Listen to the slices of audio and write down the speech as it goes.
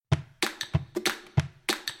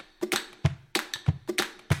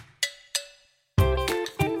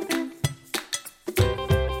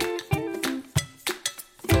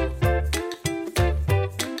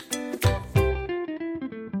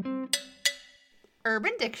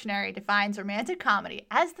Urban Dictionary defines romantic comedy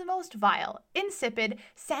as the most vile, insipid,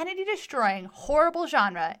 sanity-destroying, horrible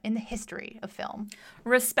genre in the history of film.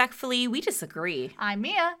 Respectfully, we disagree. I'm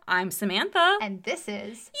Mia. I'm Samantha. And this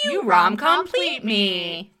is You Rom-Complete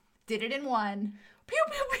Me. Did it in one. Pew,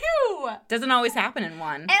 pew, pew. Doesn't always happen in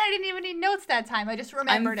one. And I didn't even need notes that time. I just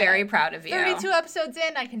remembered it. I'm very proud of you. 32 episodes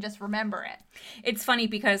in, I can just remember it. It's funny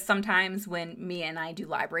because sometimes when Mia and I do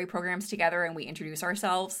library programs together and we introduce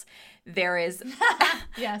ourselves, there is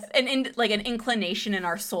Yes. an inclination in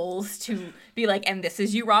our souls to be like, and this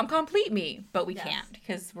is You Rom-Complete Me. But we can't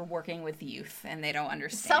because we're working with youth and they don't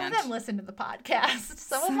understand. Some of them listen to the podcast.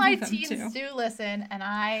 Some of my them teens do. do listen, and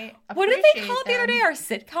I appreciate What did they call it the other day? Our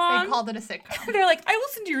sitcom? They called it a sitcom. They're like, I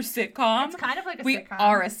listen to your sitcom. It's kind of like a We sitcom.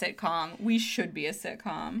 are a sitcom. We should be a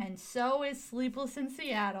sitcom. And so is Sleepless in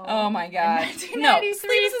Seattle. Oh my god. A No, 1993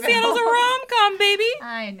 Sleepless in film. Seattle's a rom-com, baby.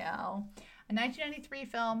 I know. A 1993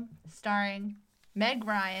 film starring Meg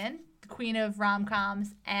Ryan, the queen of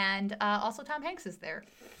rom-coms, and also Tom Hanks is there.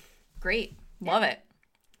 Great. Love it.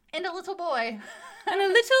 And a little boy. And a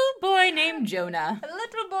little boy named Jonah. A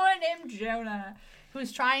little boy named Jonah,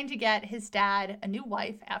 who's trying to get his dad a new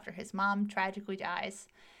wife after his mom tragically dies.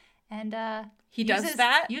 And He does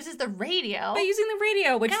that? Uses the radio. By using the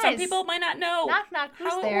radio, which some Guys, people might not know Knock, knock, who's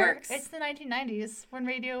how it there? works. It's the 1990s when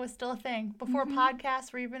radio was still a thing. Before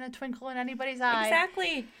podcasts were even a twinkle in anybody's eye.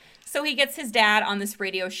 Exactly. So he gets his dad on this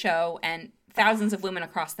radio show, and thousands of women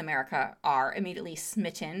across America are immediately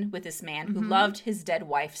smitten with this man who loved his dead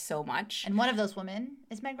wife so much. And one of those women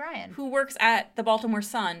is Meg Ryan. Who works at the Baltimore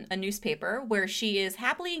Sun, a newspaper, where she is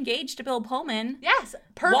happily engaged to Bill Pullman. Yes,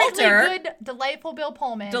 perfectly Walter, good, delightful Bill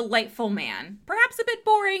Pullman. Delightful man. Perhaps a bit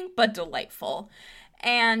boring, but delightful.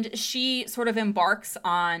 And she sort of embarks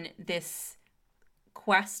on this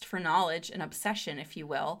quest for knowledge, an obsession, if you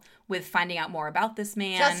will, with finding out more about this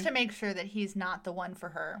man. Just to make sure that he's not the one for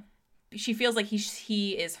her. She feels like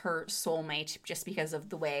he is her soulmate just because of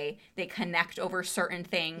the way they connect over certain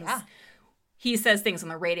things. Yeah. He says things on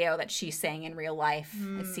the radio that she's saying in real life.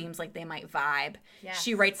 It seems like they might vibe. Yes.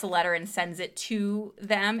 She writes a letter and sends it to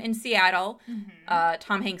them in Seattle.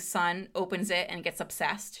 Tom Hanks' son opens it and gets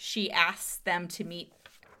obsessed. She asks them to meet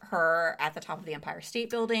her at the top of the Empire State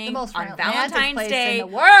Building The most on romantic Valentine's place Day, in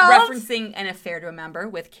the world. referencing An Affair to Remember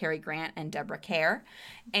with Cary Grant and Deborah Kerr.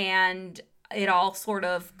 And it all sort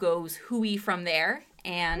of goes hooey from there.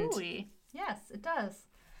 And Ooh-y. Yes, it does.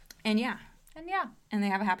 and yeah. And yeah. And they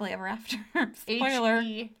have a happily ever after. Spoiler.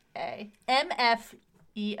 H-E-A.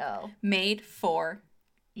 M-F-E-O. Made for.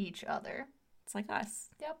 Each other. It's like us.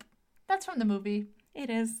 Yep. That's from the movie. It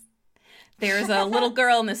is. There's a little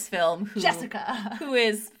girl in this film who Jessica. who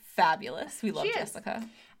is fabulous. We love She is. Jessica.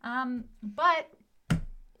 But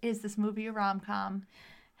is this movie a rom-com?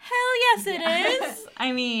 Hell yes, it is.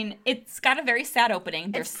 I mean, it's got a very sad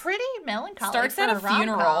opening. It's pretty melancholy. starts for at a rom-com.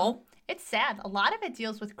 funeral. It's sad. A lot of it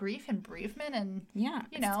deals with grief and bereavement and, Yeah.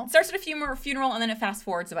 you know. It starts at a funeral and then it fast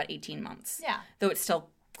forwards about 18 months. Yeah. Though it's still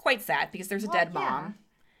quite sad because there's a Well, dead yeah. mom,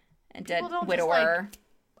 a dead People don't just, widower.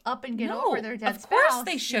 up and get No, over their dead of course spouse.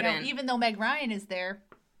 they You know, shouldn't. even though Meg Ryan is there.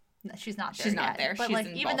 No, she's not there She's not yet. there. But She's like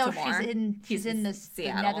in even Baltimore. though she's He's in in the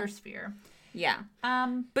Seattle. nether sphere. Yeah.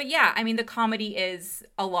 But yeah, I mean, the comedy is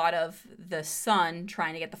a lot of the son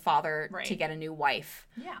trying to get the father Right. to get a new wife.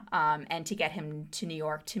 Yeah. And to get him to New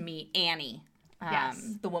York to meet Annie,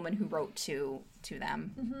 Yes. the woman who wrote to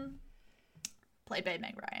them. Played by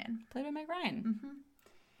Meg Ryan. Played by Meg Ryan.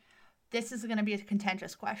 This is going to be a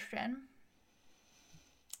contentious question.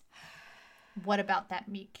 What about that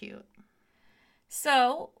meet cute?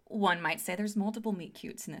 So one might say there's multiple meet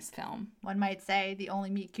cutes in this film. One might say the only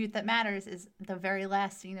meet cute that matters is the very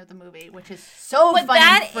last scene of the movie, which is so But fun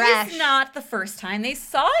that and fresh. is not the first time they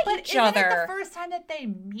saw but each isn't other. it the first time that they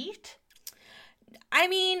meet? I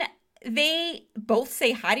mean, they both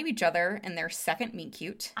say hi to each other in their second meet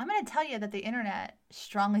cute. I'm going to tell you that the internet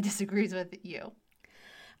strongly disagrees with you.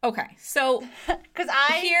 Okay, so Because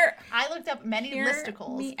I looked up many hear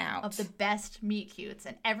listicles me out. of the best meet cutes,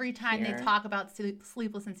 and every time Hear- they talk about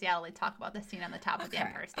Sleepless in Seattle, they talk about the scene on the top of the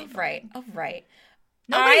Empire State Building. Right.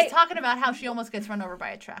 Nobody's talking about how she almost gets run over by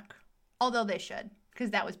a truck. Although they should, because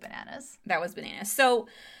that was bananas. That was bananas. So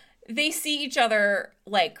they see each other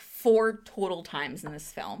like 4 total times in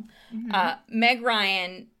this film. Meg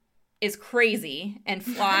Ryan is crazy and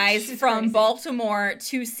flies She's from crazy. Baltimore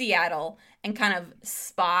to Seattle and kind of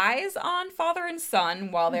spies on father and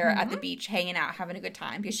son while they're at the beach hanging out, having a good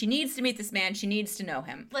time. Because she needs to meet this man. She needs to know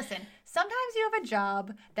him. Listen, sometimes you have a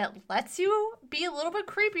job that lets you be a little bit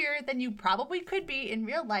creepier than you probably could be in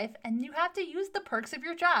real life, and you have to use the perks of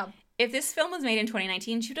your job. If this film was made in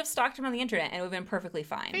 2019, she would have stalked him on the internet and it would have been perfectly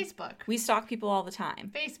fine. Facebook. We stalk people all the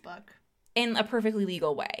time. Facebook. In a perfectly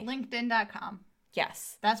legal way. LinkedIn.com.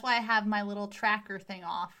 Yes. That's why I have my little tracker thing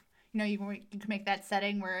off. You know, you can make that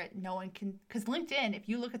setting where no one can... Because LinkedIn, if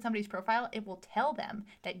you look at somebody's profile, it will tell them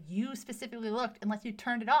that you specifically looked unless you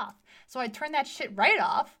turned it off. So I turned that shit right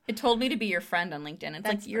off. It told me to be your friend on LinkedIn. It's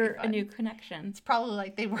That's like you're pretty a new connection. It's probably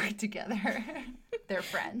like they work together. They're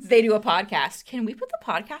friends. They do a podcast. Can we put the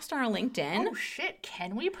podcast on our LinkedIn? Oh, shit.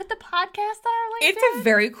 Can we put the podcast on our LinkedIn? It's a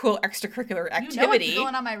very cool extracurricular activity. You know it's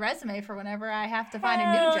going on my resume for whenever I have to find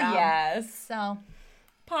a new job. Yes. So...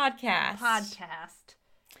 Podcast.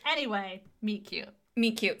 Anyway, meet cute.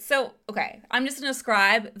 Meet cute. So, okay, I'm just going to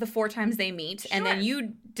describe the 4 times they meet, and then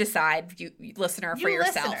you decide, you listener, for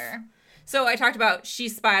yourself. So I talked about she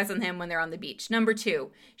spies on him when they're on the beach. Number 2,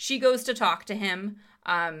 she goes to talk to him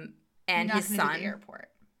and his son. To the airport.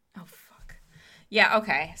 Oh, fuck. Yeah,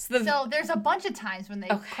 okay. So there's a bunch of times when they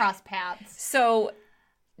cross paths. So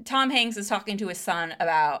Tom Hanks is talking to his son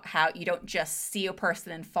about how you don't just see a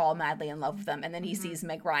person and fall madly in love with them. And then he sees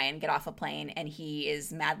Meg Ryan get off a plane and he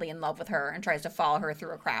is madly in love with her and tries to follow her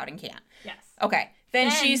through a crowd and can't. Yes. Okay. Then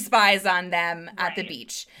she spies on them at the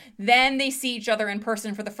beach. Then they see each other in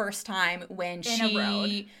person for the first time when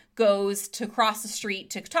she goes to cross the street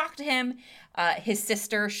to talk to him. His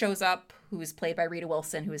sister shows up, who is played by Rita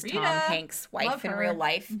Wilson, who is Tom Hanks' wife in real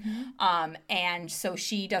life. And so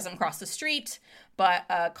she doesn't cross the street, but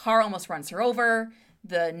a car almost runs her over.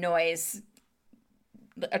 The noise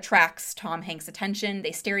attracts Tom Hanks' attention.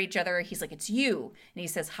 They stare at each other. He's like, "It's you." And he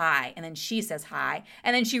says, "Hi." And then she says, "Hi."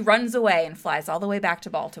 And then she runs away and flies all the way back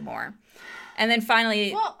to Baltimore. And then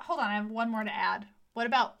finally... Well, hold on. I have one more to add. What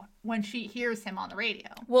about when she hears him on the radio?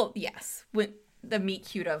 Well, yes. When the meet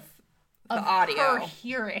cute of the audio. Her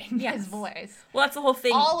hearing his voice. Well, that's the whole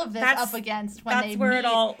thing. All of this up against when they meet it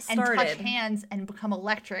all started. and touch hands and become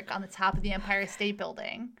electric on the top of the Empire State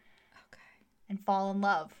Building. Okay. And fall in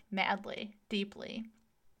love madly, deeply.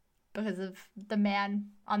 Because of the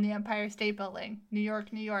man on the Empire State Building. New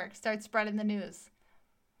York, New York. Start spreading the news.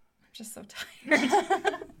 I'm just so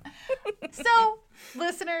tired. So,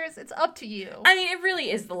 listeners, it's up to you. I mean, it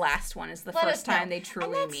really is the last one. Is the first time they truly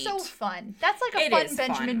meet. That's so fun. That's like a fun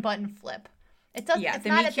Benjamin Button flip. It doesn't. Yeah, it's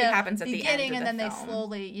not at the happens at beginning, the end and then they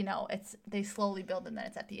slowly, they slowly build, and then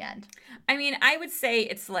it's at the end. I mean, I would say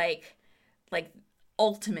it's like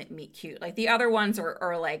ultimate meet cute. Like the other ones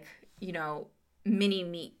are like, mini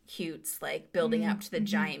meet cutes, like building up to the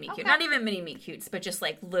giant meet cute. Not even mini meet cutes, but just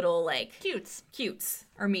like little like cutes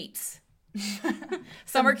or meets.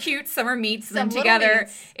 Some are cute, some are meats. Then together,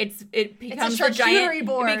 it becomes a charcuterie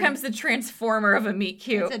board. It becomes the transformer of a meet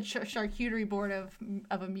cute. It's a charcuterie board of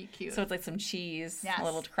a meet cute. So it's like some cheese, a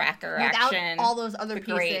little cracker action. All those other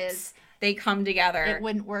pieces, grapes, they come together. It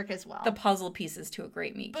wouldn't work as well. The puzzle pieces to a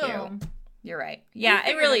great meet cute. Boom. You're right. Yeah,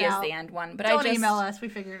 it really is the end one. But don't email us. We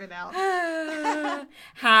figured it out.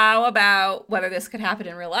 How about whether this could happen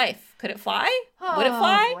in real life? Could it fly? Would it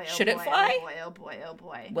fly? Boy, Should it fly? Oh boy, oh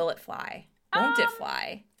boy. Will it fly? Won't it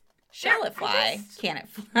fly? Shall it fly? Can it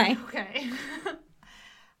fly? Okay.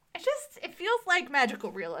 It feels like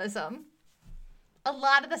magical realism. A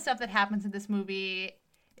lot of the stuff that happens in this movie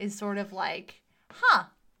is sort of like,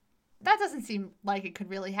 that doesn't seem like it could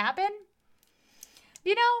really happen.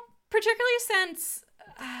 Particularly since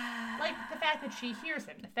like the fact that she hears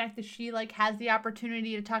him, the fact that she has the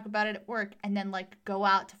opportunity to talk about it at work and then go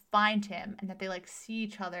out to find him, and that they see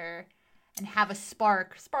each other and have a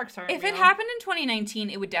spark. Sparks aren't If real. it happened in 2019,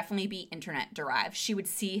 it would definitely be internet derived. She would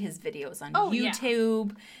see his videos on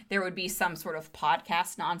YouTube. Yeah. There would be some sort of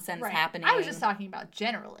podcast nonsense happening. I was just talking about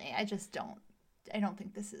generally. I don't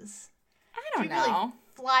think this is. I don't know. Really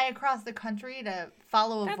fly across the country to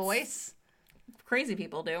follow a voice? Crazy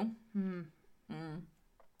people do.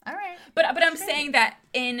 All right. But I'm saying that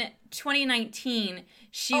in 2019,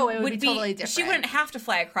 she would be totally different. She wouldn't have to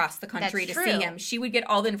fly across the country to see him. She would get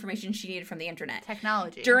all the information she needed from the internet.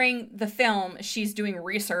 Technology. During the film, she's doing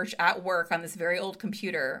research at work on this very old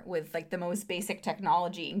computer with the most basic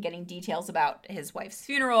technology and getting details about his wife's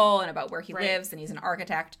funeral and about where he lives, and he's an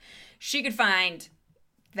architect. She could find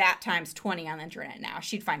that times 20 on the internet now.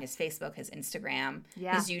 She'd find his Facebook, his Instagram,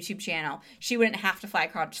 his YouTube channel. She wouldn't have to fly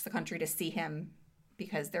across the country to see him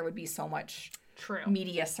because there would be so much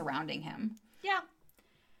media surrounding him. Yeah.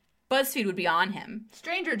 BuzzFeed would be on him.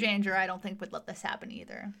 Stranger Danger, I don't think, would let this happen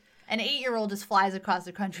either. An 8-year-old just flies across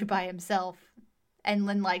the country by himself and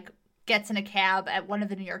then, gets in a cab at one of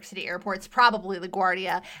the New York City airports, probably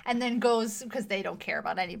LaGuardia, and then goes, because they don't care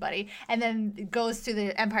about anybody, and then goes to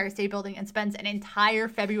the Empire State Building and spends an entire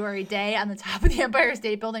February day on the top of the Empire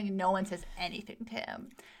State Building, and no one says anything to him.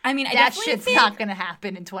 I mean, That shit's not going to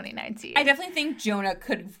happen in 2019. I definitely think Jonah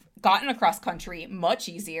could have gotten across country much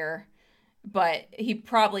easier, but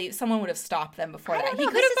someone would have stopped them before that. He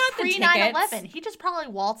could have bought the tickets. 9/11. He just probably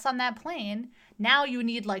waltzed on that plane. Now you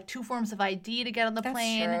need like 2 forms of ID to get on the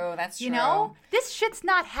plane. That's true. You know, this shit's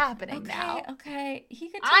not happening now. Okay.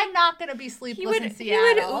 I'm not gonna be sleepless in Seattle.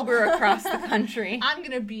 He would Uber across the country. I'm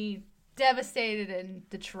gonna be devastated in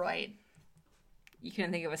Detroit. You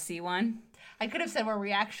couldn't think of a C1? I could have said where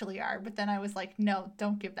we actually are, but then I was like, no,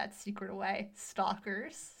 don't give that secret away.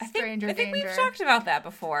 Stalkers. Stranger I think danger. we've talked about that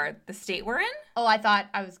before. The state we're in? Oh, I thought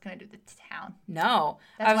I was going to do the town. No.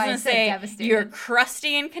 That's I was why going I to said say, devastated. you're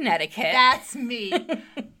crusty in Connecticut. That's me.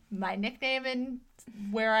 My nickname and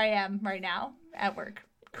where I am right now at work.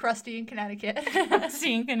 Crusty in Connecticut.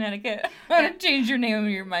 Crusty in Connecticut. I'm going to change your name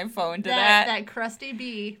on my phone to that. That crusty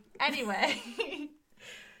bee. Anyway.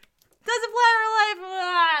 Doesn't fly for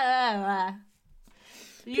life.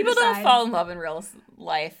 People don't fall in love in real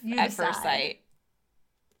life at first sight.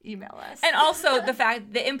 Email us. And also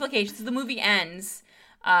the implications. So the movie ends.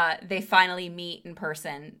 They finally meet in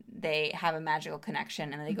person. They have a magical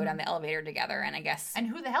connection, and then they go down the elevator together. And I guess. And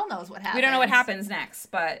who the hell knows what happens? We don't know what happens next,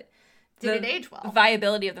 but. Did it age well? The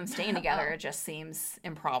viability of them staying together just seems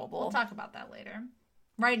improbable. We'll talk about that later.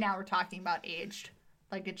 Right now, we're talking about aged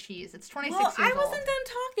like a cheese. It's 26 well, years old. I wasn't done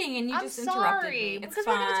talking, and you just interrupted me. It's because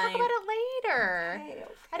fine. we're going to talk about it later. Okay.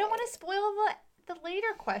 I don't want to spoil the later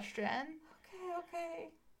question. Okay.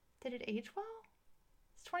 Did it age well?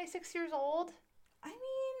 It's 26 years old. I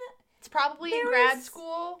mean, it's probably in grad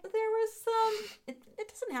school. There was some. It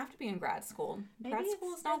doesn't have to be in grad school. Maybe grad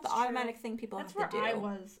school is not the automatic thing people have to do. That's where I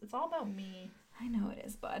was. It's all about me. I know it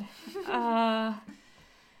is, bud.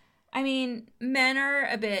 I mean, men are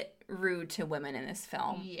a bit rude to women in this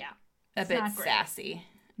film. Yeah. A bit sassy.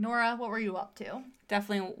 Nora, what were you up to?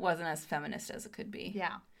 Definitely wasn't as feminist as it could be.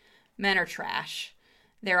 Yeah. Men are trash.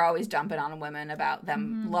 They're always dumping on women about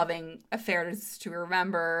them loving affairs to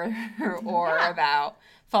remember or about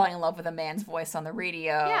falling in love with a man's voice on the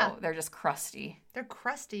radio. Yeah. They're just crusty. They're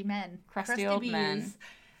crusty men. Crusty old bees. men.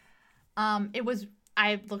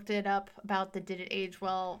 I looked it up about the Did It Age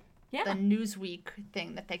Well, the Newsweek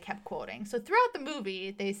thing that they kept quoting. So throughout the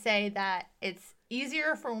movie, they say that it's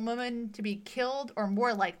easier for a woman to be killed, or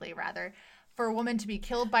more likely, rather, for a woman to be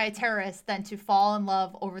killed by a terrorist than to fall in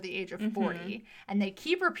love over the age of 40. And they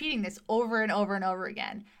keep repeating this over and over and over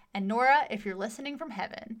again. And Nora, if you're listening from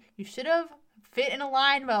heaven, you should have fit in a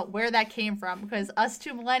line about where that came from, because us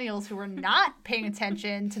two millennials who were not paying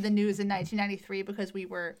attention to the news in 1993 because we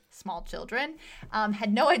were small children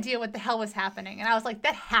had no idea what the hell was happening. And I was like,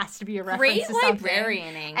 that has to be a reference to something. Great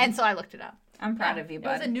librarianing. And so I looked it up. I'm proud of you,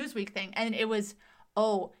 bud. It was a Newsweek thing. And it was,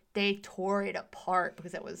 they tore it apart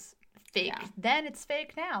because it was fake. Yeah. Then it's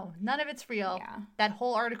fake now. None of it's real. Yeah. That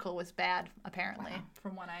whole article was bad, apparently,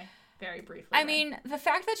 from what I very briefly read. I mean, the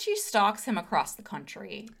fact that she stalks him across the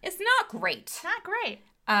country is not great. Not great.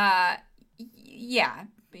 Yeah.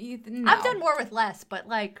 No. I've done more with less, but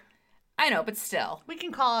like... I know, but still. We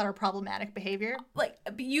can call it our problematic behavior. Like,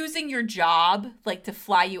 using your job, like, to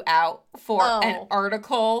fly you out for an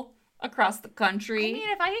article across the country. I mean,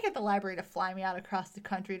 if I could get the library to fly me out across the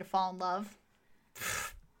country to fall in love,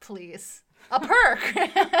 please. A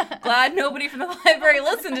perk. Glad nobody from the library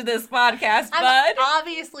listened to this podcast, bud. I'm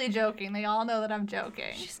obviously joking. They all know that I'm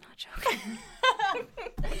joking. She's not joking.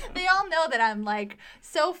 They all know that I'm like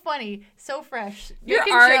so funny, so fresh. You're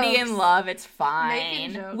already in love. It's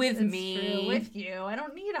fine. Jokes, with it's me. True. With you. I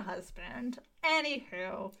don't need a husband.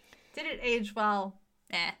 Anywho, did it age well?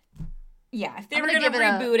 Yeah, if they were going to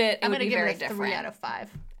reboot it would be very different. I'm going to give it a 3 out of 5.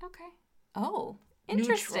 Okay. Oh,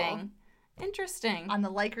 interesting. Neutral. Interesting. On the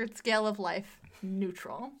Likert scale of life,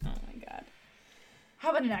 neutral. Oh my god. How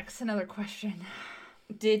about next? Another question.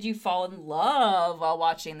 Did you fall in love while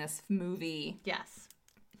watching this movie? Yes.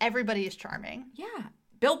 Everybody is charming. Yeah.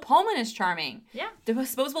 Bill Pullman is charming. Yeah. The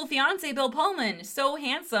disposable fiance, Bill Pullman. So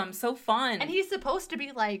handsome, so fun. And he's supposed to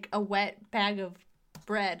be like a wet bag of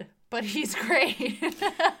bread, but he's great.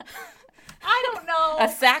 I don't know. A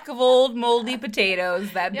sack of old moldy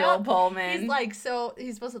potatoes, that Bill Pullman. He's like,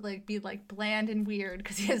 he's supposed to like be like bland and weird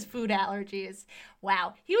because he has food allergies.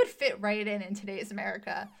 Wow. He would fit right in today's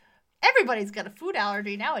America. Everybody's got a food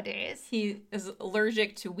allergy nowadays. He is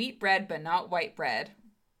allergic to wheat bread, but not white bread.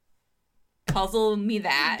 Puzzle me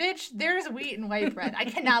that. Bitch, there's wheat and white bread. I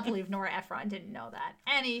cannot believe Nora Ephron didn't know that.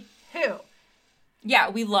 Anywho. Yeah,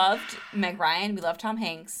 we loved Meg Ryan. We loved Tom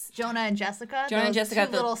Hanks. Jonah and Jessica. Jonah and Jessica,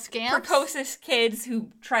 two the little scamps. precocious kids who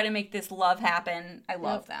try to make this love happen. I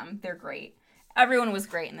love them. They're great. Everyone was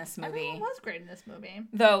great in this movie. Everyone was great in this movie.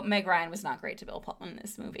 Though Meg Ryan was not great to Bill Pullman in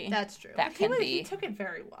this movie. That's true. That can be. He took it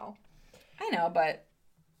very well. I know, but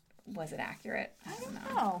was it accurate? I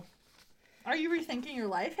don't know. Are you rethinking your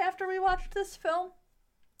life after we watched this film?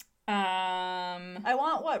 I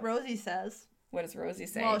want what Rosie says. What does Rosie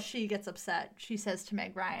say? Well, she gets upset. She says to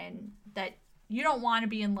Meg Ryan that you don't want to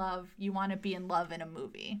be in love. You want to be in love in a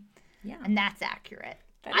movie. Yeah. And that's accurate.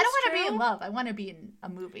 I don't want to be in love. I want to be in a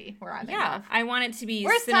movie where I'm in love. I want it to be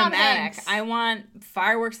Where's Tom cinematic. Hanks? I want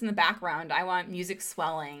fireworks in the background. I want music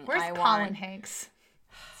swelling. Where's Colin Hanks?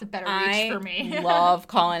 It's a better reach for me. I love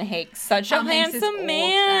Colin Hanks. Such a handsome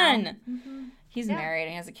man. He's married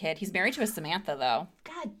and he has a kid. He's married to a Samantha, though.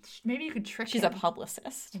 God, maybe you could trick She's him a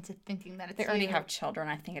publicist. into thinking that it's They already have children.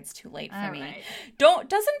 I think it's too late for me. Right.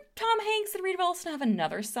 Doesn't Tom Hanks and Rita Wilson have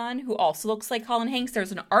another son who also looks like Colin Hanks?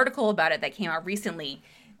 There's an article about it that came out recently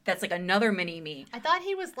that's like another mini-me. I thought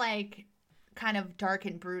he was like kind of dark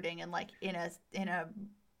and brooding and like in a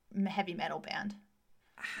heavy metal band.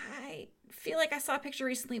 I feel like I saw a picture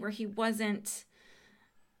recently where he wasn't...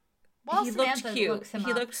 Well, he Samantha looked cute. looks him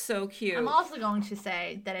He up. looked so cute. I'm also going to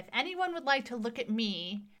say that if anyone would like to look at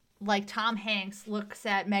me like Tom Hanks looks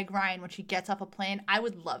at Meg Ryan when she gets off a plane, I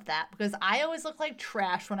would love that because I always look like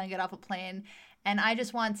trash when I get off a plane, and I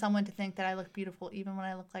just want someone to think that I look beautiful even when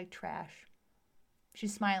I look like trash.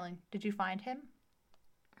 She's smiling. Did you find him?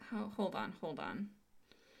 Oh, hold on.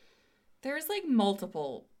 There's like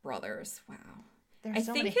multiple brothers. Wow. There's I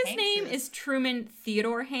so think many his name Hankses. is Truman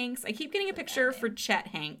Theodore Hanks. I keep getting a picture for Chet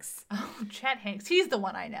Hanks. Oh, Chet Hanks. He's the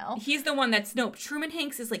one I know. He's the one that's... No, Truman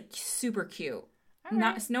Hanks is like super cute. All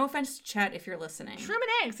right. No offense to Chet if you're listening. Truman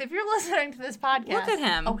Hanks, if you're listening to this podcast. Look at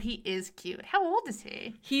him. Oh, he is cute. How old is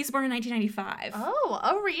he? He's born in 1995. Oh,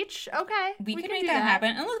 a reach. Okay. We can can make do that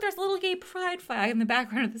happen. And look, there's a little gay pride flag in the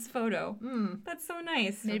background of this photo. Mm. That's so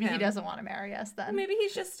nice. Maybe of he him. doesn't want to marry us then. Maybe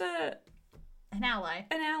he's just An ally.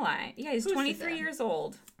 an ally. Yeah, he's Who's 23 Suzanne? years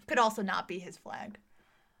old. Could also not be his flag.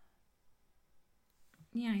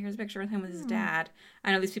 Yeah, here's a picture with him with his dad.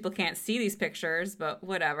 I know these people can't see these pictures, but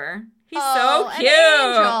whatever. He's Oh, so cute. An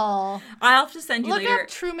angel. I'll have to send you Look later. up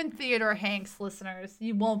Truman Theodore Hanks, listeners.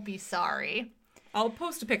 You won't be sorry. I'll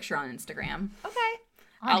post a picture on Instagram. Okay.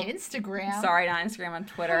 On Instagram. Sorry, not Instagram, on I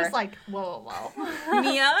Twitter. was like, whoa.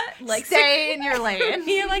 Mia likes Stay in your lane.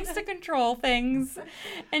 Mia likes to control things,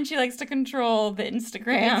 and she likes to control the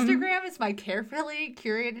Instagram. Instagram is my carefully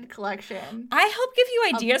curated collection. I help give you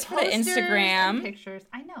of ideas for the posters and Instagram. pictures.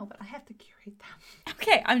 I know, but I have to curate them.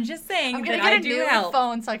 Okay, I'm just saying I'm gonna that get I a do new help.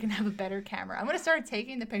 phone so I can have a better camera. I'm gonna start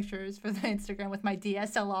taking the pictures for the Instagram with my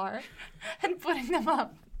DSLR and putting them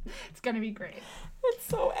up. It's gonna be great. It's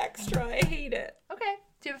so extra. I hate it. Okay.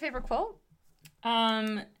 Do you have a favorite quote?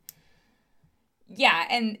 Yeah,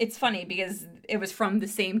 and it's funny because it was from the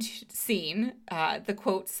same scene, the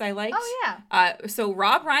quotes I liked. Oh, yeah. So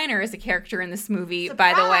Rob Reiner is a character in this movie,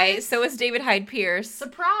 by the way. Surprise! So is David Hyde Pierce.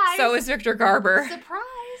 Surprise. So is Victor Garber.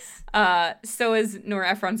 Surprise. So is Nora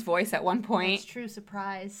Ephron's voice at one point. That's true.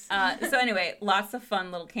 Surprise. So anyway, lots of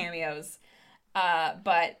fun little cameos.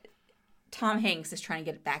 But Tom Hanks is trying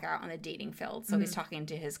to get back out on the dating field. So he's talking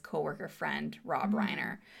to his coworker friend, Rob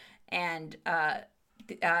Reiner. And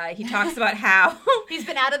he talks about how... He's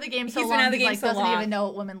been out of the game so He's long. been out of the game like, so doesn't long. even know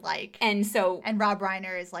what women like. And so... And Rob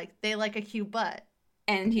Reiner is like, they like a cute butt.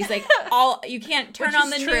 And he's like, you can't turn Which on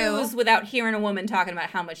the is true. news without hearing a woman talking about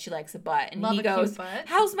how much she likes a butt. And Love he a cute goes, butt.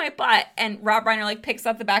 how's my butt? And Rob Reiner like picks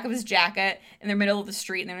up the back of his jacket in the middle of the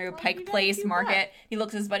street and they're near you Pike got a Place cute Market. butt. He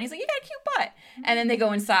looks at his butt and he's like, you got a cute butt. And then they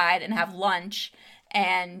go inside and have lunch.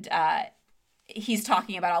 And he's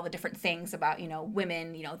talking about all the different things about,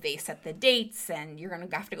 women, they set the dates and you're going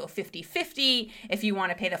to have to go 50-50. If you want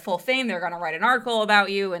to pay the full thing, they're going to write an article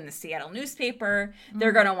about you in the Seattle newspaper.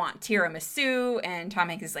 They're going to want tiramisu. And Tom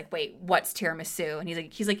Hanks is like, wait, what's tiramisu? And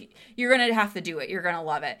he's like, you're going to have to do it. You're going to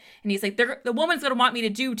love it. And he's like, the woman's going to want me to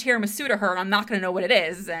do tiramisu to her and I'm not going to know what it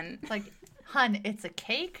is. And It's like, hun, it's a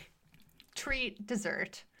cake, treat,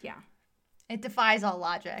 dessert. yeah. It defies all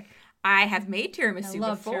logic. I have made tiramisu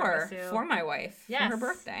love before tiramisu. for my wife for Yes. her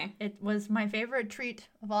birthday. It was my favorite treat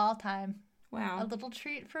of all time. A Wow. little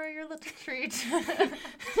treat for your little treat.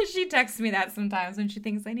 She texts me that sometimes when she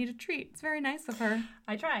thinks I need a treat. It's very nice of her.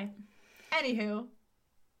 I try. Anywho,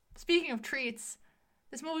 speaking of treats,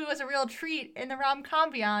 this movie was a real treat in the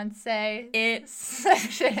rom-com Beyonce It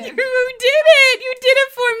section. You did it! You did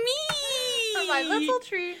it for me! For my little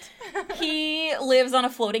treat. He lives on a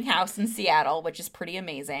floating house in Seattle, which is pretty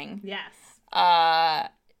amazing. Yes.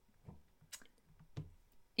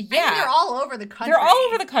 Yeah. They're all over the country. They're all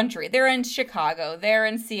over the country. They're in Chicago. They're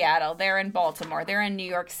in Seattle. They're in Baltimore. They're in New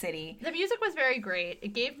York City. The music was very great. It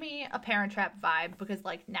gave me a Parent Trap vibe because,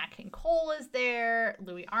 like, Nat King Cole is there,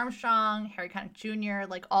 Louis Armstrong, Harry Connick Jr.,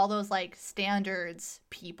 like, all those, like, standards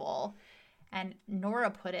people. And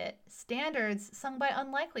Nora put it, standards sung by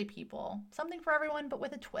unlikely people. Something for everyone, but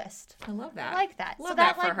with a twist. I love that. I like that. Love so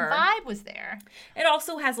that for like her. vibe was there. It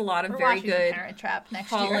also has a lot of We're very watching good Parent Trap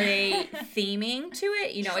next year. holiday theming to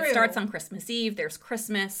it. You know, True. it starts on Christmas Eve. There's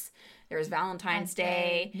Christmas. There's Valentine's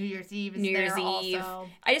Day. New Year's Eve is New Year's there Eve. also.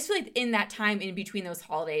 I just feel like in that time in between those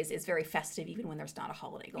holidays is very festive, even when there's not a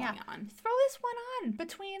holiday going on. Throw this one on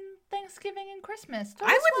between Thanksgiving and Christmas. Throw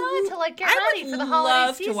I this would one on to like get I ready would for the holiday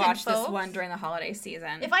love season, to watch folks. this one during the holiday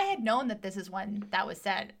season. If I had known that this is when that was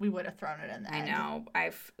said, we would have thrown it in there. I know.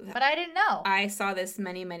 But I didn't know. I saw this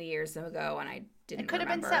many, many years ago, and I didn't. It could have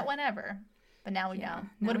been set whenever, but now we know. now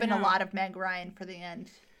Would have we been a know. lot of Meg Ryan for the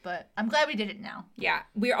end, but I'm glad we did it now. Yeah,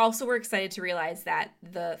 we also were excited to realize that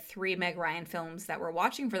the 3 Meg Ryan films that we're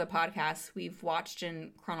watching for the podcast, we've watched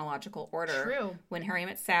in chronological order. True. When Harry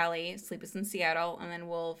Met Sally, Sleepless in Seattle, and then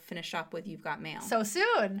we'll finish up with You've Got Mail. So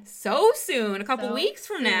soon. So soon, a couple So weeks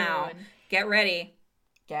from now. soon. Get ready.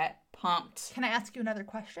 Get pumped. Can I ask you another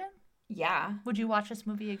question? Yeah. Would you watch this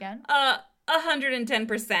movie again?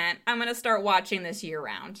 110%. I'm going to start watching this year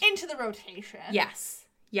round. Into the rotation. Yes.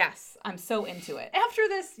 Yes. I'm so into it. After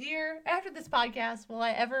this year, after this podcast, will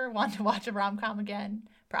I ever want to watch a rom-com again?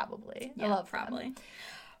 Probably. I love them.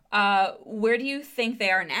 Probably. Where do you think they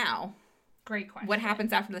are now? Great question. What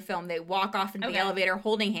happens after the film? They walk off into the elevator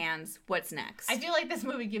holding hands. What's next? I feel like this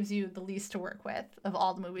movie gives you the least to work with of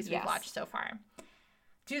all the movies we've Yes. watched so far.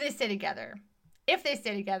 Do they stay together? If they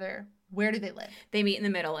stay together, where do they live? They meet in the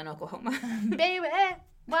middle in Oklahoma. Baby,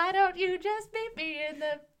 why don't you just meet me in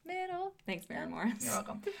the middle? Thanks, Maren Morris. You're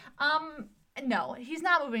welcome. No, he's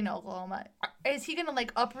not moving to Oklahoma. Is he gonna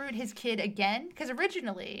like uproot his kid again? Because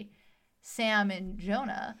originally, Sam and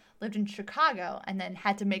Jonah lived in Chicago and then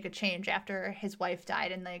had to make a change after his wife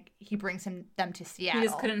died, and like he brings them to Seattle. He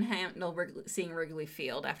just couldn't handle seeing Wrigley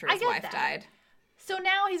Field after his get wife that. died. So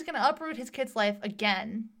now he's gonna uproot his kid's life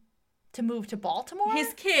again to move to Baltimore.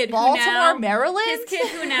 His kid, Baltimore, who now, Maryland. His kid,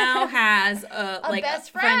 who now has like best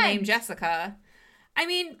a friend friend. named Jessica. I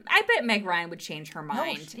mean, I bet Meg Ryan would change her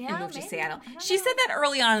mind yeah, and move to maybe. Seattle. I don't She know. said that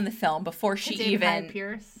early on in the film before she David Hyde even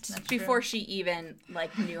Pierce. That's before true. she even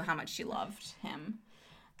like knew how much she loved him.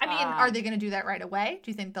 I mean, are they going to do that right away? Do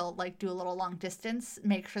you think they'll like do a little long distance,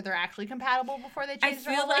 make sure they're actually compatible before they I change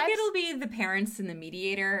their feel whole like lives? it'll be the parents and the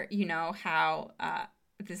mediator. You know how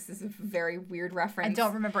this is a very weird reference. I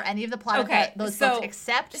don't remember any of the plot Okay, of those so- books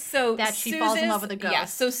except So that she falls in Suze's- love with a ghost. Yeah,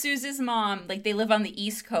 so Suze's mom, like they live on the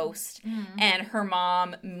East Coast, and her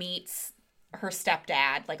mom meets her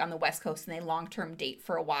stepdad like on the West Coast, and they long-term date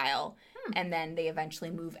for a while, and then they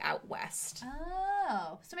eventually move out west.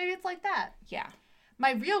 Oh, so maybe it's like that. Yeah.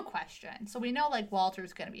 My real question, so we know like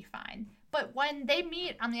Walter's going to be fine, but when they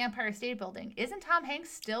meet on the Empire State Building, isn't Tom Hanks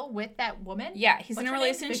still with that woman? Yeah, he's What's in a her name?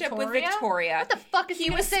 relationship with Victoria. What the fuck is he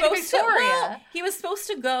going to say to supposed Victoria? well, he was supposed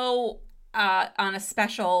to go on a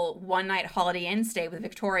special one-night Holiday Inn stay with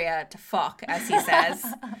Victoria to fuck, as he says.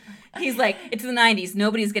 He's like, it's the 90s.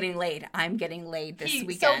 Nobody's getting laid. I'm getting laid this So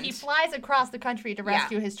weekend. he flies across the country to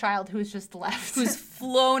rescue his child who's just left. Who's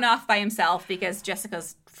flown off by himself because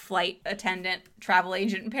Jessica's flight attendant, travel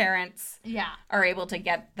agent parents yeah. are able to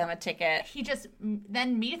get them a ticket. He just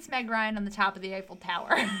then meets Meg Ryan on the top of the Eiffel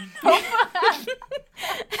Tower. At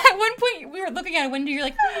one point, we were looking at a window. You're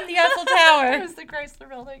like, the Eiffel Tower. It was the Chrysler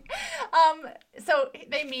Building. So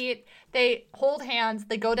they meet, they hold hands,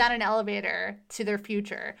 they go down an elevator to their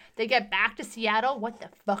future. They get back to Seattle. What the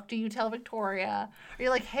fuck do you tell Victoria? Or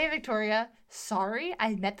you're like, hey, Victoria, sorry,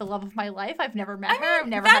 I met the love of my life. I've never met her. I've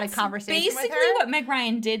never had a conversation with her. Basically, what Meg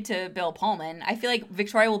Ryan did to Bill Pullman. I feel like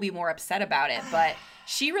Victoria will be more upset about it, but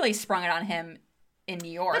she really sprung it on him in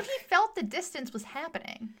New York. But he felt the distance was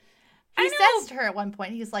happening. I He know. says to her at one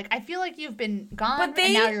point, he's like, I feel like you've been gone But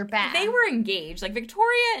and now you're back. They were engaged. Like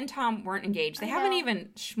Victoria and Tom weren't engaged. They haven't know. even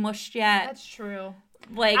smushed yet. That's true.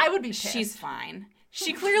 Like I would be pissed. She's fine.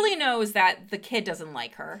 She clearly knows that the kid doesn't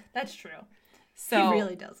like her. That's true. So He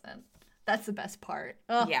really doesn't. That's the best part.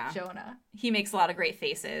 Oh, Yeah. Jonah. he makes a lot of great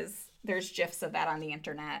faces. There's gifs of that on the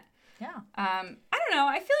internet. Yeah. I don't know.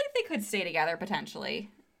 I feel like they could stay together potentially.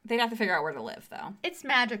 They'd have to figure out where to live though. It's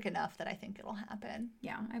magic enough that I think it'll happen.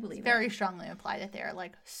 Yeah, I believe it. Very strongly imply that they're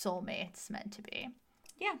like soulmates meant to be.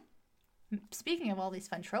 Yeah. Speaking of all these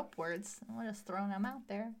fun trope words, I'll just throw them out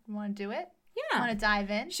there. You want to do it? Yeah. Want to dive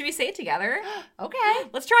in? Should we say it together? Okay.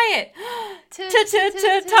 Let's try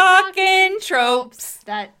it. Talking tropes.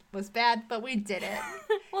 That was bad, but we did it.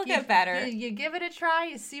 We'll get better. You give it a try,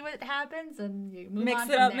 you see what happens, and you move Mix on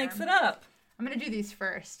it from up, there. mix it up. I'm going to do these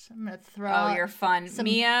first. I'm going to throw Oh, you're fun. some...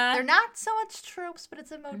 Mia. They're not so much tropes, but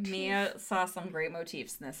it's a motif. Mia saw some great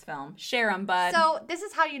motifs in this film. Share them, bud. So this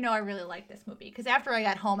is how you know I really like this movie. Because after I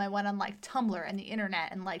got home, I went on like Tumblr and the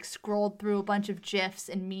internet and like scrolled through a bunch of GIFs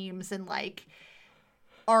and memes and like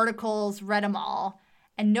articles, read them all,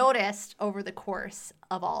 and noticed over the course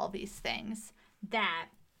of all of these things that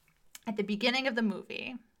at the beginning of the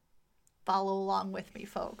movie, follow along with me,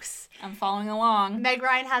 folks. I'm following along. Meg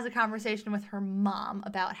Ryan has a conversation with her mom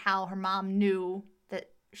about how her mom knew that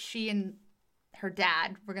she and her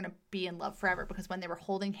dad were going to be in love forever because when they were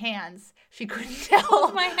holding hands, she couldn't tell.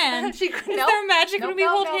 Hold my hand. She couldn't. Is there magic when we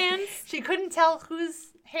hold hands? She couldn't tell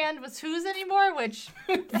whose hand was whose anymore, which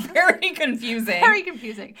Very confusing. very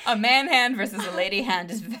confusing. A man hand versus a lady hand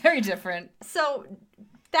is very different. So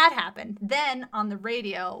that happened. Then on the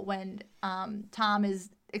radio, when Tom is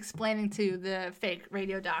explaining to the fake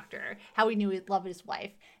radio doctor how he knew he loved his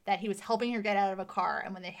wife, that he was helping her get out of a car,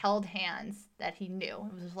 and when they held hands, that he knew.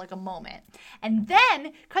 It was just like a moment. And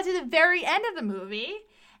then, cut to the very end of the movie,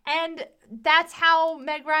 and that's how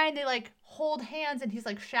Meg Ryan, they like hold hands, and he's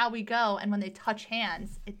like, shall we go? And when they touch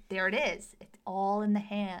hands, there it is. It's all in the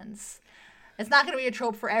hands. It's not going to be a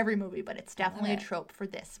trope for every movie, but it's definitely a trope for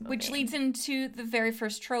this movie. Which leads into the very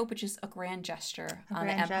first trope, which is a grand gesture on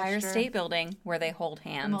the grand Empire gesture. State Building where they hold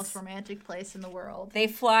hands. The most romantic place in the world. They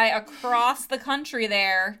fly across the country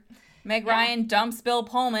there. Meg Ryan dumps Bill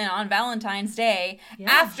Pullman on Valentine's Day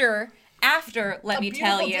after let me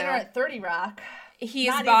tell you, dinner at 30 Rock. he's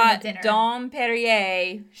Not even bought a dinner. Dom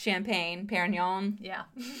Perrier champagne, Perignon. Yeah.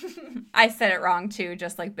 I said it wrong too,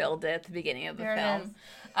 just like Bill did at the beginning of the There it film. is.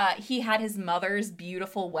 He had his mother's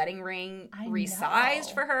beautiful wedding ring I resized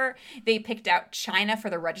know. for her. They picked out china for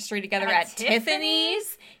the registry together At at Tiffany's?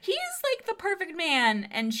 Tiffany's. He's like the perfect man,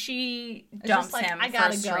 and she It's dumps just like, him I for a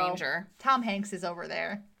gotta stranger. go. Tom Hanks is over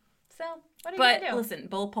there. So, what are you But going to do? listen,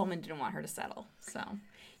 Bill Pullman didn't want her to settle. So,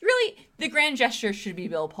 really, the grand gesture should be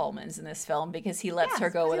Bill Pullman's in this film because he lets her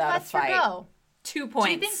go without a fight. 2 points.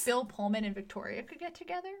 Do you think Bill Pullman and Victoria could get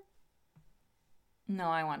together? No,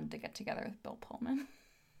 I wanted to get together with Bill Pullman.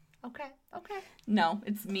 Okay. No,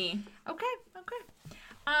 it's me. Okay.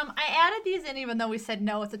 I added these in even though we said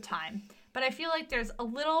no at the time. But I feel like there's a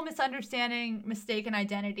little misunderstanding, mistaken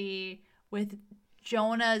identity with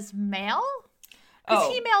Jonah's mail.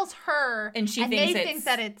 Because he mails her, And she they thinks think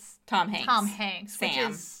that it's Tom Hanks. Tom Hanks, Sam. which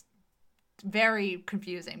is very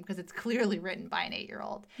confusing because it's clearly written by an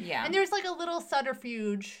 8-year-old. Yeah. And there's like a little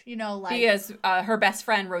subterfuge, like... Because her best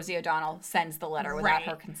friend, Rosie O'Donnell, sends the letter without Right.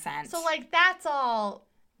 her consent. So, that's all,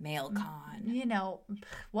 Mail con.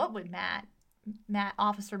 what would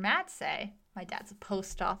Officer Matt say? My dad's a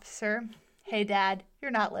post officer. Hey, Dad,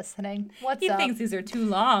 you're not listening. What's He up? thinks these are too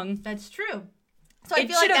long. That's true. So I It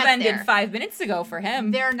feel should like have that's ended there. 5 minutes ago for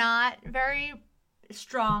him. They're not very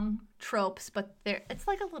strong tropes, but it's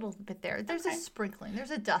like a little bit there. There's a sprinkling.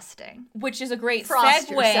 There's a dusting. Which is a great Frost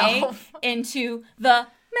segue yourself. into the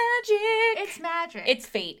magic. It's magic. It's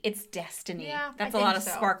fate. It's destiny. Yeah, That's I a lot think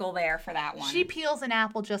of so. sparkle there for that one. She peels an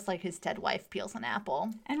apple just like his dead wife peels an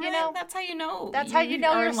apple. and that's how you know. That's how you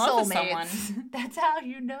know are your in love with someone. soulmates. That's how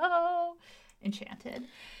you know. Enchanted.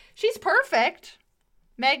 She's perfect.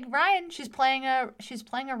 Meg Ryan. She's playing a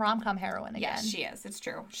rom-com heroine again. Yes, she is. It's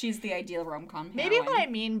true. She's the ideal rom-com Maybe heroine. what I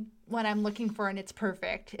mean when I'm looking for and it's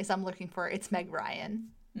perfect is I'm looking for it's Meg Ryan.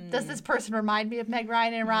 Does this person remind me of Meg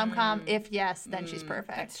Ryan in a rom-com? If yes, then she's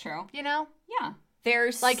perfect. That's true. Yeah.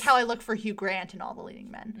 There's Like how I look for Hugh Grant in All the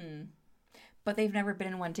Leading Men. but they've never been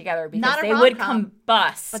in one together because Not a they would rom-com,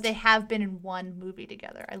 combust. But they have been in one movie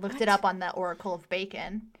together. I looked it up on the Oracle of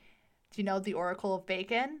Bacon. Do you know the Oracle of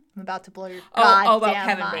Bacon? I'm about to blow your about goddamn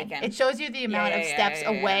Kevin mind. Bacon. It shows you the amount of steps yeah.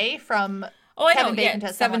 away from I Kevin know. Bacon to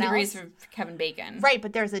 7 someone degrees else. for Kevin Bacon. Right,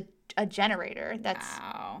 but there's a generator that's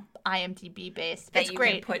Wow. IMDb based. That It's you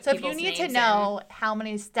great. can put So if you people's need to names know how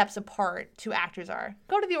many steps apart two actors are,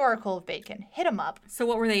 go to the Oracle of Bacon. Hit them up. So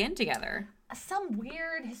what were they in together? Some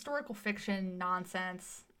weird historical fiction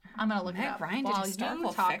nonsense. I'm gonna look it Meg up Ryan did while historical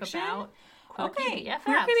you talk fiction? about quirky Okay, BFFs.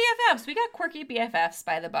 quirky BFFs. We got quirky BFFs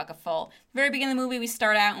by the bucketful. Very beginning of the movie, we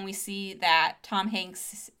start out and we see that Tom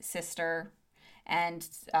Hanks' sister and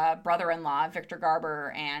brother-in-law, Victor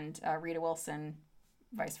Garber, and Rita Wilson,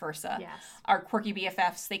 vice versa, Yes. are quirky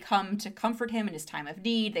BFFs. They come to comfort him in his time of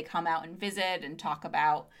need. They come out and visit and talk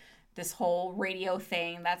about this whole radio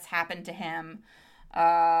thing that's happened to him.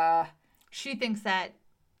 She thinks that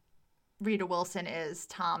Rita Wilson is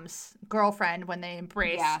Tom's girlfriend when they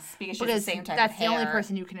embrace. Yes, because she has the same type of hair. That's the only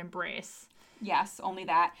person you can embrace. Yes, only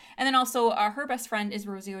that. And then also her best friend is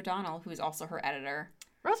Rosie O'Donnell, who's also her editor.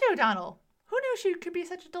 Rosie O'Donnell. Who knew she could be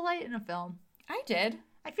such a delight in a film? I did.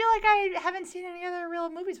 I feel like I haven't seen any other real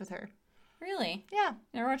movies with her. Really? Yeah.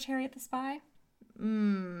 Never watched Harriet the Spy?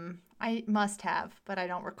 I must have, but I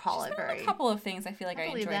don't recall She's it been in very. a couple of things I feel like I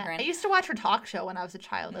enjoyed her in. I used to watch her talk show when I was a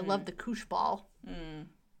child. I loved the Koosh Ball.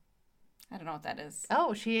 I don't know what that is.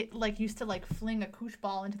 Oh, she used to fling a Koosh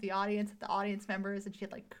ball into the audience, the audience members, and she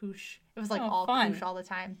had Koosh. It was all fun. Koosh all the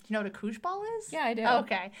time. Do you know what a Koosh ball is? Yeah, I do. Oh,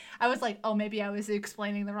 okay. I was like, oh, maybe I was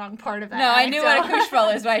explaining the wrong part of that. No, I knew what a Koosh ball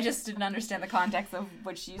is, but I just didn't understand the context of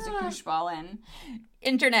what she used a Koosh ball in.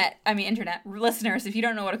 Internet listeners, if you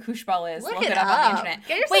don't know what a Koosh ball is, look it up on the internet.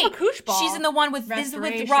 Get yourself a Koosh ball. She's in the one with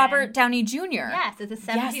Robert Downey Jr. Yes, it's a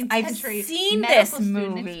 17th century I've seen medical this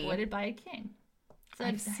student movie. exploited by a king.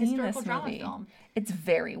 I've It's a seen historical this drama movie. film. It's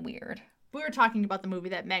very weird. We were talking about the movie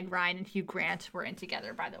that Meg Ryan and Hugh Grant were in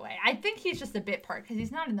together, by the way. I think he's just a bit part because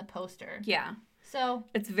he's not in the poster. Yeah. So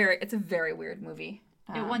it's a very weird movie.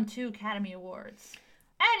 It won 2 Academy Awards.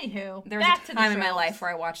 Anywho, there was back a to time the in my shows. life where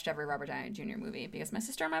I watched every Robert Downey Jr. movie because my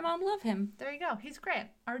sister and my mom love him. There you go. He's great.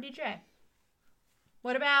 RDJ.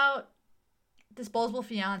 What about Disposable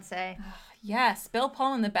Fiancé? Yes, Bill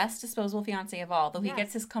Pullman, the best disposable fiancé of all, though he Yes.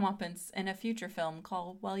 gets his comeuppance in a future film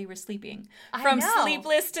called While You Were Sleeping. I From know.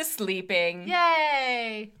 sleepless to sleeping.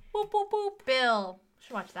 Yay! Boop, boop, boop. Bill.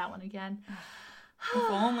 Should watch that one again. If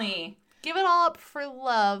only. Give it all up for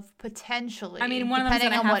love, potentially. I mean, one of them's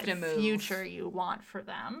depending gonna on have what to move. future you want for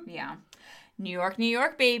them. Yeah. New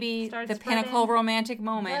York, baby. Start the spreading pinnacle romantic The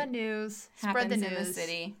moment news. Spread happens the news. in the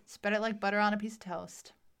city. Spread it like butter on a piece of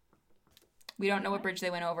toast. We don't know what bridge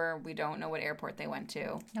they went over. We don't know what airport they went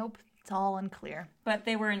to. Nope. It's all unclear. But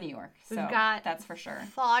they were in New York, so We've got that's for sure.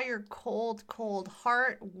 Thaw Your Cold, Cold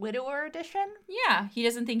Heart Widower Edition. Yeah, he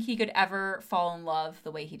doesn't think he could ever fall in love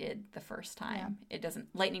the way he did the first time.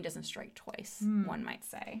 Lightning doesn't strike twice, one might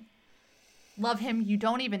say. Love him. You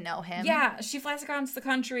don't even know him. Yeah, she flies across the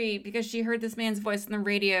country because she heard this man's voice on the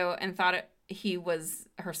radio and thought he was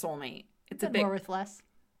her soulmate. It's a bit more with less.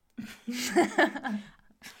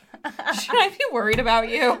 Should I be worried about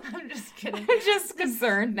you? I'm just kidding. I'm just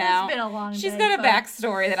concerned now. It's been a long She's day, got a folks.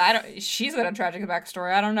 backstory that I don't. She's got a tragic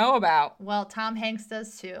backstory I don't know about. Well, Tom Hanks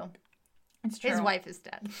does too. It's true. His wife is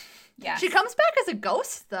dead. Yeah. She comes back as a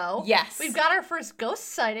ghost, though. Yes. We've got our first ghost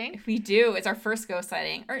sighting. We do. It's our first ghost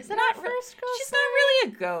sighting. Or Is it our first ghost She's not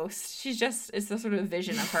really a ghost. She's just it's the sort of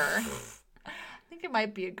vision of her. I think it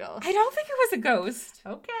might be a ghost. I don't think it was a ghost.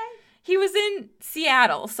 Okay. He was in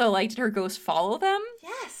Seattle, so did her ghost follow them?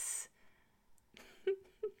 Yes.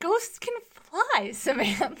 Ghosts can fly,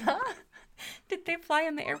 Samantha. Did they fly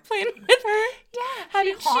in the airplane with her? Yeah. How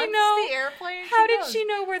did she haunts know? the airplane? How did knows. she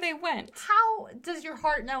know where they went? How does your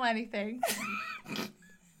heart know anything?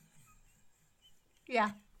 Yeah.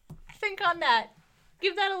 Think on that.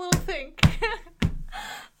 Give that a little think.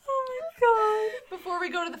 Oh my Before we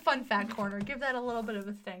go to the fun fact corner, give that a little bit of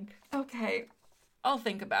a think. god. Okay. I'll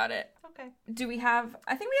think about it. Okay. I think we have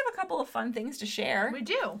a couple of fun things to share. We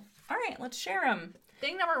do. All right, let's share them.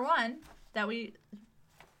 Thing number 1 that we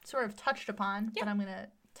sort of touched upon, but I'm going to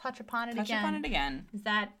touch upon it again. Is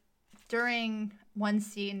that during one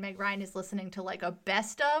scene, Meg Ryan is listening to a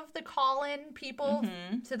best of the call-in people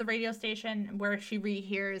to the radio station where she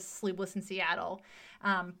rehears Sleepless in Seattle.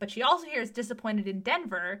 But she also hears Disappointed in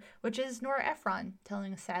Denver, which is Nora Ephron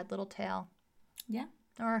telling a sad little tale. Yeah.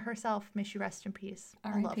 Nora herself, may she rest in peace.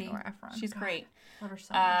 I love Nora Ephron. She's great. Love her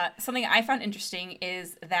so much. Something I found interesting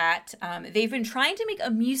is that they've been trying to make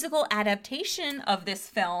a musical adaptation of this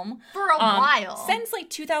film For a while. Since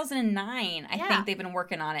 2009, I Yeah. think they've been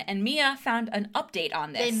working on it. And Mia found an update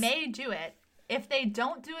on this. They may do it. If they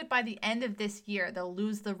don't do it by the end of this year, they'll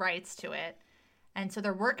lose the rights to it. And so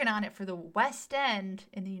they're working on it for the West End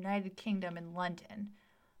in the United Kingdom in London.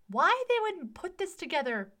 Why they would put this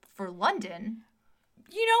together for London?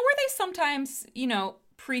 You know where they sometimes,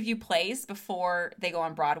 preview plays before they go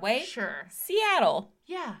on Broadway? Sure. Seattle.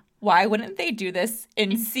 Yeah. Why wouldn't they do this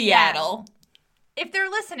in Seattle? If they're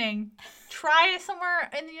listening, try it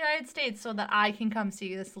somewhere in the United States so that I can come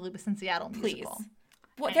see the Sleepless in Seattle musical. Please.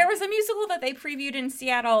 Well, there was a musical that they previewed in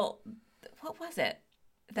Seattle. What was it?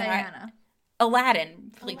 Diana.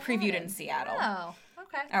 Aladdin. Previewed in Seattle Oh,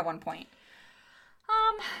 okay. at one point.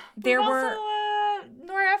 There were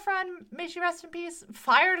Nora Ephron, may she rest in peace,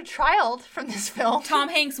 fired a child from this film. Tom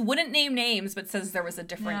Hanks wouldn't name names, but says there was a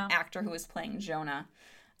different actor who was playing Jonah.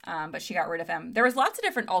 But she got rid of him. There was lots of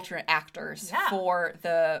different alternate actors for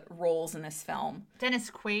the roles in this film. Dennis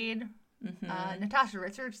Quaid Natasha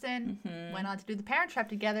Richardson went on to do The Parent Trap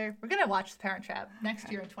together. We're going to watch The Parent Trap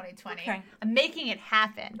next year in 2020. Okay. I'm making it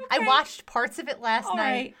happen. I watched parts of it last night.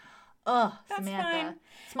 Right. Ugh, That's Samantha. fine.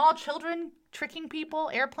 Small children tricking people,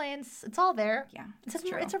 airplanes, it's all there. Yeah, It's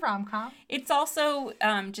true. a rom-com. It's also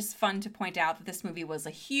just fun to point out that this movie was a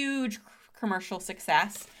huge commercial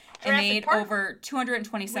success. It Jurassic made Park over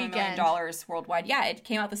 $227 million worldwide. Yeah, it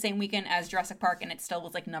came out the same weekend as Jurassic Park, and it still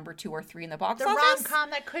was like number 2 or 3 in the box The office. rom-com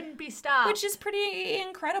that couldn't be stopped. Which is pretty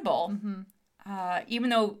incredible. Even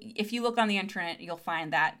though if you look on the internet, you'll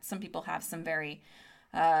find that some people have some very...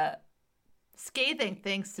 scathing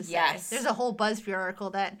things to say. Yes. There's a whole BuzzFeed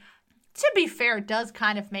article that, to be fair, does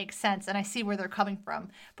kind of make sense, and I see where they're coming from.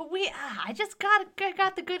 But I just got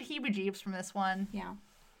the good heebie-jeebs from this one. Yeah.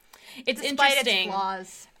 It's Despite interesting. its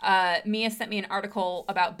flaws. Mia sent me an article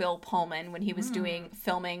about Bill Pullman when he was doing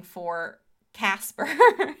filming for Casper,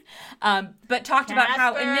 but talked about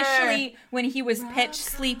how Casper! initially when he was pitched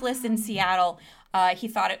Sleepless in Seattle, he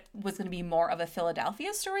thought it was going to be more of a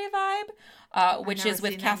Philadelphia story vibe, which never is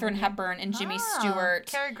with seen that Katharine movie. Hepburn and Jimmy Oh, Stewart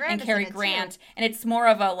Cary Grant and is Cary in it, too. Grant, and it's more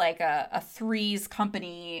of a Three's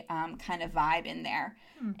Company kind of vibe in there.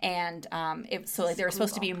 And they were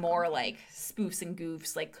supposed to be more like spoofs and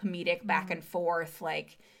goofs, like comedic back and forth,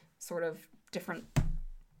 like sort of different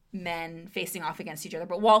men facing off against each other.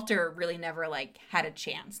 But Walter really never like had a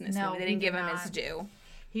chance in this No, movie. They he didn't give did him his not. due.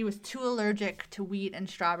 He was too allergic to wheat and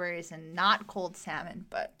strawberries and not cold salmon,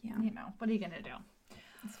 but, Yeah. what are you going to do?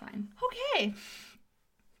 That's fine. Okay.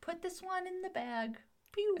 Put this one in the bag.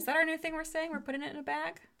 Pew. Is that our new thing we're saying? We're putting it in a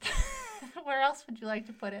bag? Where else would you like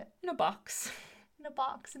to put it? In a box. In a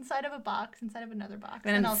box, inside of a box, inside of another box.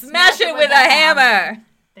 And I'll then smash it with a hammer.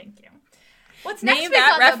 Thank you. What's Name next week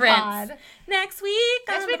that on reference. the pod? Next week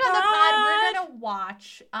Next on week the on the pod, we're pod. gonna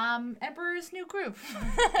watch Emperor's New Groove.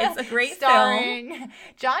 It's a great starring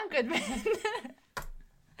John Goodman,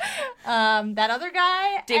 that other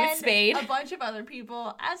guy, David and Spade. a bunch of other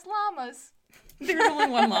people as llamas. There's only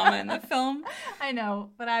one llama in the film. I know,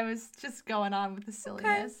 but I was just going on with the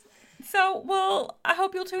silliness. So, well, I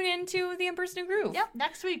hope you'll tune in to The Emperor's New Groove. Yep,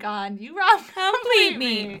 next week on You Rock Complete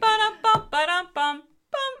me. Ba-dum-bum, ba-dum-bum,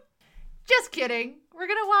 bum. Just kidding. We're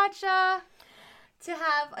gonna watch to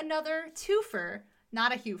have another twofer.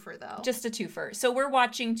 Not a hufer though. Just a twofer. So we're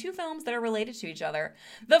watching 2 films that are related to each other.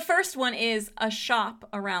 The first one is A Shop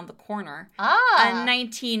Around the Corner, a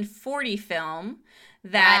 1940 film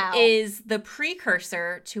that Wow. is the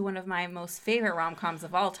precursor to one of my most favorite rom-coms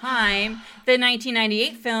of all time, the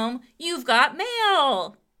 1998 film You've Got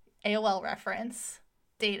Mail. AOL reference.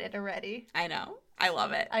 Dated already. I know. I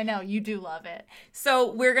love it. I know, you do love it.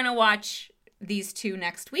 So we're going to watch these 2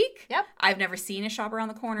 next week. Yep. I've never seen A Shop Around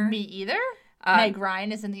the Corner. Me either. Meg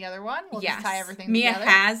Ryan is in the other one. We'll Yes. just tie everything Mia together.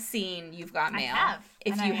 has seen You've Got Mail. have,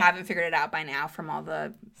 If and you I- haven't figured it out by now from all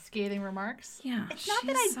the... Scathing remarks. Yeah. It's not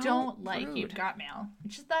that I don't like You've Got Mail.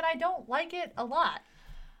 It's just that I don't like it a lot.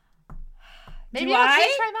 Maybe Do I'll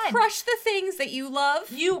change I my mind. crush the things that you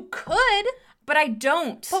love? You could, But I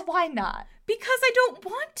don't. but why not? Because I don't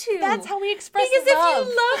want to. That's how we express Because love. if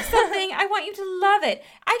you love something, I want you to love it.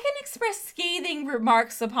 I can express scathing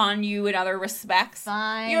remarks upon you in other respects.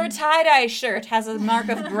 Fine. Your tie-dye shirt has a mark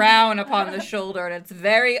of brown upon the shoulder, and it's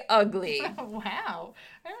very ugly. Wow.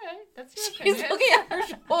 All right. That's your She's opinion. looking at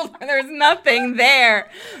her shoulder. There's nothing there.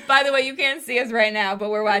 By the way, you can't see us right now, but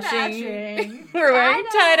we're watching. Matching. We're wearing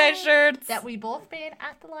tie-dye shirts. That we both made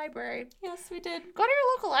at the library. Yes, we did. Go to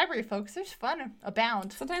your local library, folks. There's fun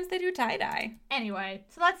abound. Sometimes they do tie-dye. Anyway,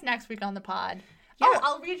 so that's next week on the pod. Yeah. Oh,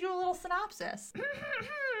 I'll read you a little synopsis.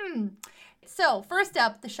 So, first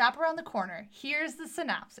up, The Shop Around the Corner. Here's the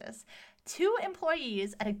synopsis. 2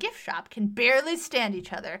 employees at a gift shop can barely stand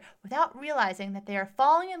each other without realizing that they are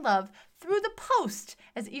falling in love through the post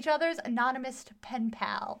as each other's anonymous pen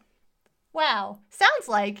pal. Wow. Sounds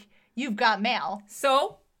like You've Got Mail.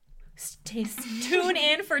 So, tune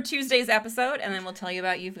in for Tuesday's episode, and then we'll tell you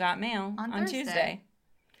about You've Got Mail On on Thursday. Tuesday.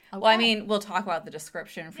 Okay. Well, I mean, we'll talk about the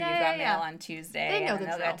description for You've Got Yeah. Mail on Tuesday, They know and the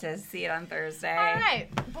they'll get drill. to see it on Thursday. All right.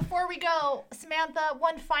 Before we go, Samantha,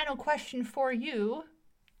 one final question for you.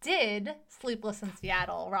 Did Sleepless in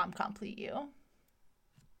Seattle rom-complete you?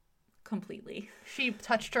 Completely. She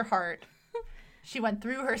touched her heart. She went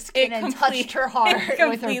through her skin and touched her It heart with her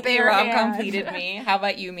completely bare hand. rom-completed me. How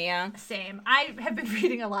about you, Mia? Same. I have been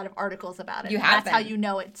reading a lot of articles about it. You and have That's how been. you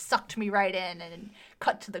know it sucked me right in and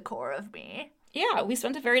cut to the core of me. Yeah, we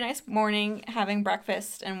spent a very nice morning having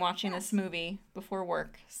breakfast and watching this movie before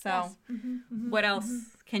work. So, Yes. what else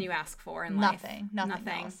can you ask for in life? Nothing.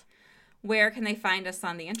 Nothing else. Where can they find us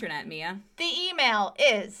on the internet, Mia? The email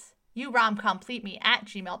is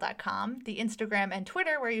youromcomplete@gmail.com. The Instagram and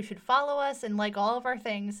Twitter where you should follow us and like all of our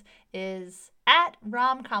things is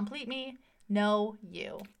 @romcompleteme. No,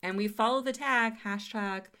 you. And we follow the tag,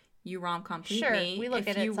 #YouRomCompleteMe. Sure, we look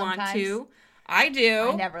at it if you want sometimes. to. I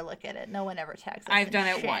do. I never look at it. No one ever tags us. I've in done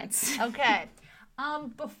it shit. once. Okay.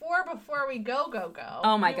 Before we go.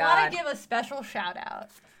 Oh my we God. want to give a special shout out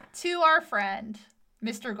to our friend,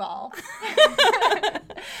 Mr. Gall.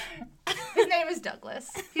 His name is Douglas.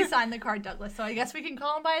 He signed the card Douglas, so I guess we can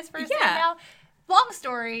call him by his first name now. Long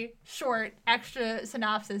story short, extra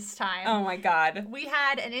synopsis time. Oh my God. We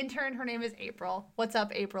had an intern. Her name is April. What's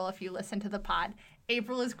up, April, if you listen to the pod?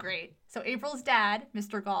 April is great. So April's dad,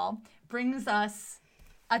 Mr. Gall, brings us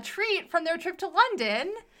a treat from their trip to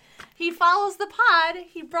London. He follows the pod.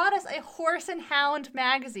 He brought us a Horse and Hound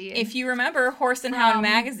magazine. If you remember, Horse and Hound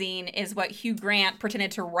magazine is what Hugh Grant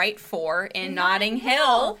pretended to write for in Notting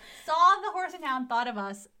Hill. Saw the Horse and Hound, thought of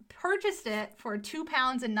us, purchased it for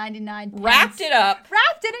 £2.99. Wrapped it up.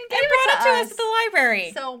 Wrapped it and gave And brought it it to us at the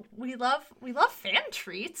library. So we love fan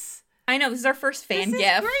treats. I know, this is our first fan This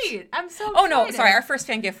gift. is great. I'm so Oh excited. no, sorry, our first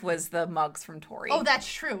fan gift was the mugs from Tori. Oh,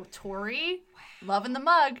 that's true. Tori, loving the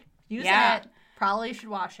mug. Using it. Probably should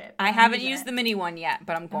wash it. I haven't used the mini one yet,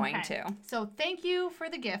 but I'm going Okay. to. So thank you for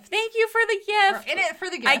the gift. Thank you for the gift. We're in it for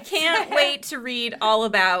the gift. I can't wait to read all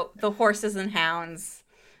about the horses and hounds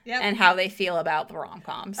and how they feel about the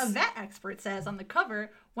rom-coms. A vet expert says on the cover,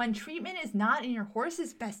 when treatment is not in your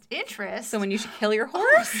horse's best interest. So when you should kill your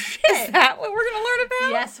horse? Shit. Is that what we're going to learn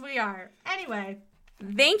about? Yes, we are. Anyway.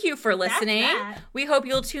 Thank you for listening. that. We hope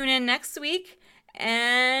you'll tune in next week,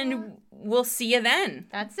 and we'll see you then.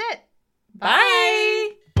 That's it.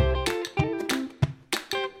 Bye.